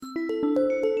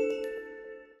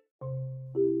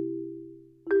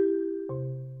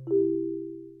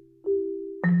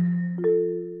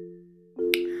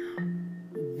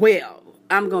Well,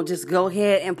 I'm going to just go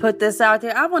ahead and put this out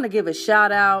there. I want to give a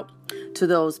shout out to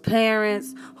those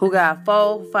parents who got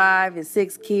 4, 5, and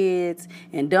 6 kids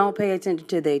and don't pay attention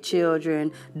to their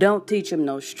children. Don't teach them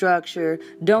no structure.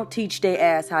 Don't teach their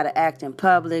ass how to act in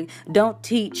public. Don't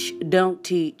teach. I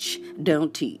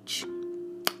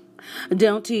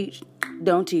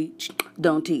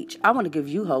want to give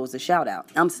you hoes a shout out.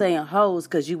 I'm saying hoes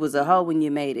because you was a hoe when you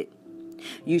made it.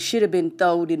 You should have been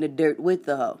thrown in the dirt with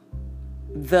the hoe.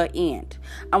 The end.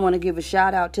 I want to give a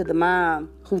shout out to the mom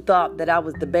who thought that I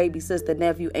was the baby sister,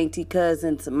 nephew, auntie,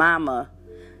 cousin's mama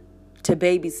to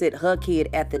babysit her kid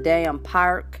at the damn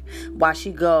park while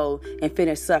she go and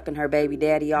finish sucking her baby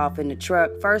daddy off in the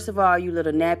truck. First of all, you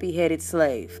little nappy-headed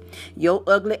slave. Your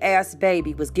ugly ass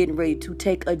baby was getting ready to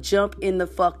take a jump in the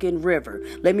fucking river.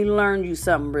 Let me learn you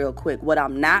something real quick. What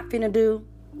I'm not finna do,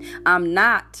 I'm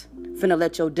not finna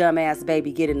let your dumb ass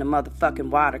baby get in the motherfucking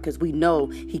water because we know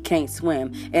he can't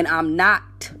swim. And I'm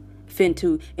not fin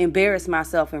to embarrass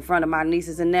myself in front of my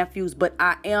nieces and nephews, but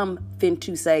I am fin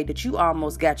to say that you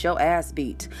almost got your ass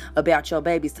beat about your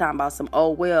baby's talking about some,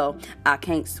 oh well, I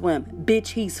can't swim. Bitch,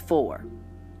 he's 4.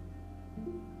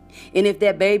 And if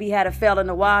that baby had a fell in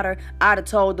the water, I'd have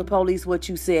told the police what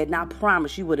you said. And I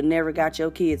promise you would have never got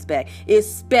your kids back.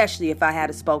 Especially if I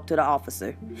had spoke to the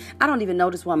officer. I don't even know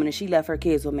this woman and she left her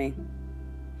kids with me.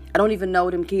 I don't even know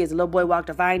them kids. The little boy walked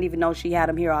off. I didn't even know she had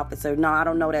them here, officer. No, I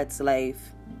don't know that slave.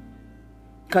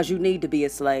 Because you need to be a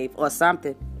slave or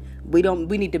something. We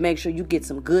need to make sure you get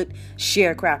some good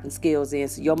sharecropping skills in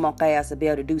so your monkey ass will be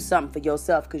able to do something for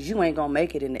yourself because you ain't gonna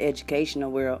make it in the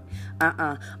educational world.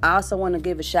 I also want to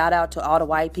give a shout out to all the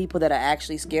white people that are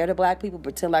actually scared of black people,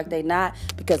 pretend like they not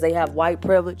because they have white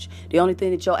privilege. The only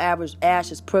thing that your average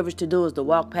ass is privileged to do is to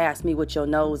walk past me with your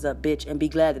nose up, bitch, and be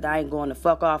glad that I ain't going to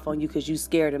fuck off on you because you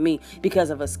scared of me because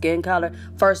of a skin color.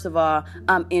 First of all,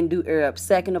 I'm Indo Arab.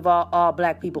 Second of all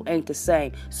black people ain't the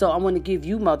same. So I want to give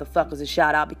you motherfuckers a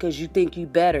shout out because you think you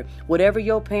better. Whatever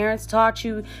your parents taught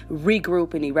you,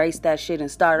 regroup and erase that shit and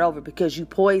start over because you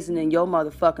poisoning your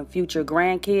motherfucking future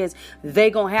grandkids. They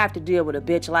gonna have to deal with a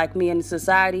bitch like me in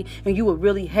society, and you would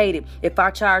really hate it if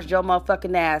I charged your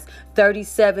motherfucking ass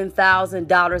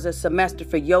 $37,000 a semester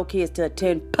for your kids to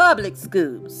attend public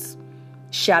schools.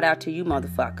 Shout out to you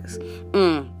motherfuckers.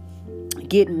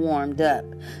 Getting warmed up.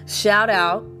 Shout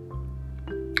out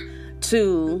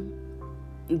to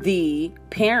the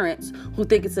parents who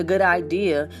think it's a good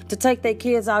idea to take their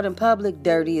kids out in public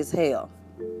dirty as hell.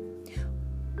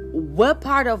 What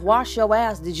part of wash your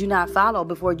ass did you not follow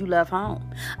before you left home?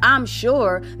 I'm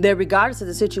sure that regardless of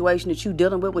the situation that you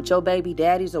dealing with your baby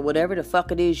daddies or whatever the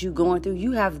fuck it is you going through,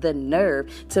 you have the nerve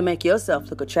to make yourself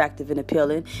look attractive and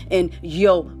appealing, and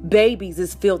your babies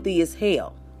is filthy as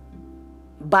hell.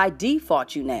 By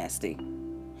default, you nasty.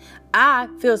 I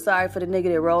feel sorry for the nigga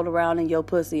that rolled around in your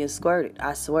pussy and squirted.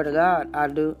 I swear to God, I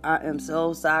do. I am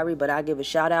so sorry, but I give a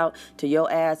shout out to your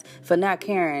ass for not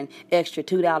carrying extra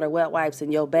 $2 wet wipes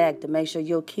in your bag to make sure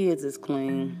your kids is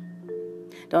clean.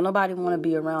 Don't nobody want to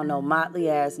be around no motley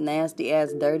ass, nasty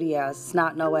ass, dirty ass,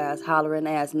 snot no ass, hollering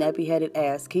ass, nappy headed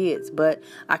ass kids. But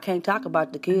I can't talk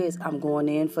about the kids. I'm going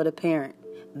in for the parent.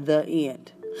 The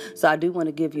end. So I do want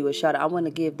to give you a shout out. I want to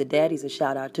give the daddies a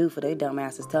shout out too for their dumb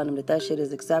asses telling them that shit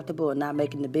is acceptable and not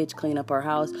making the bitch clean up her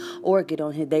house or get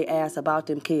on their ass about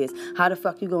them kids. How the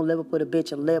fuck you gonna live up with a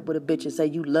bitch and live with a bitch and say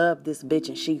you love this bitch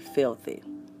and she filthy?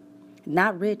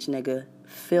 Not rich, nigga.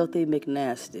 Filthy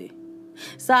McNasty.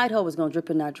 Side hoe is gonna drip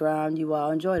and not drown. You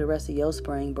all enjoy the rest of your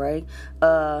spring break.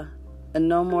 And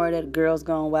no more of that girls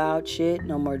going wild shit.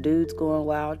 No more dudes going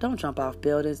wild. Don't jump off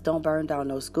buildings. Don't burn down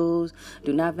no schools.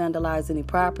 Do not vandalize any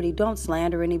property. Don't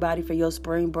slander anybody for your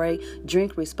spring break.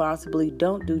 Drink responsibly.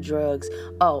 Don't do drugs.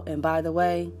 Oh, and by the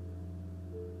way,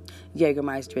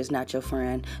 Jägermeister is not your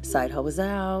friend. Side hoe is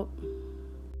out.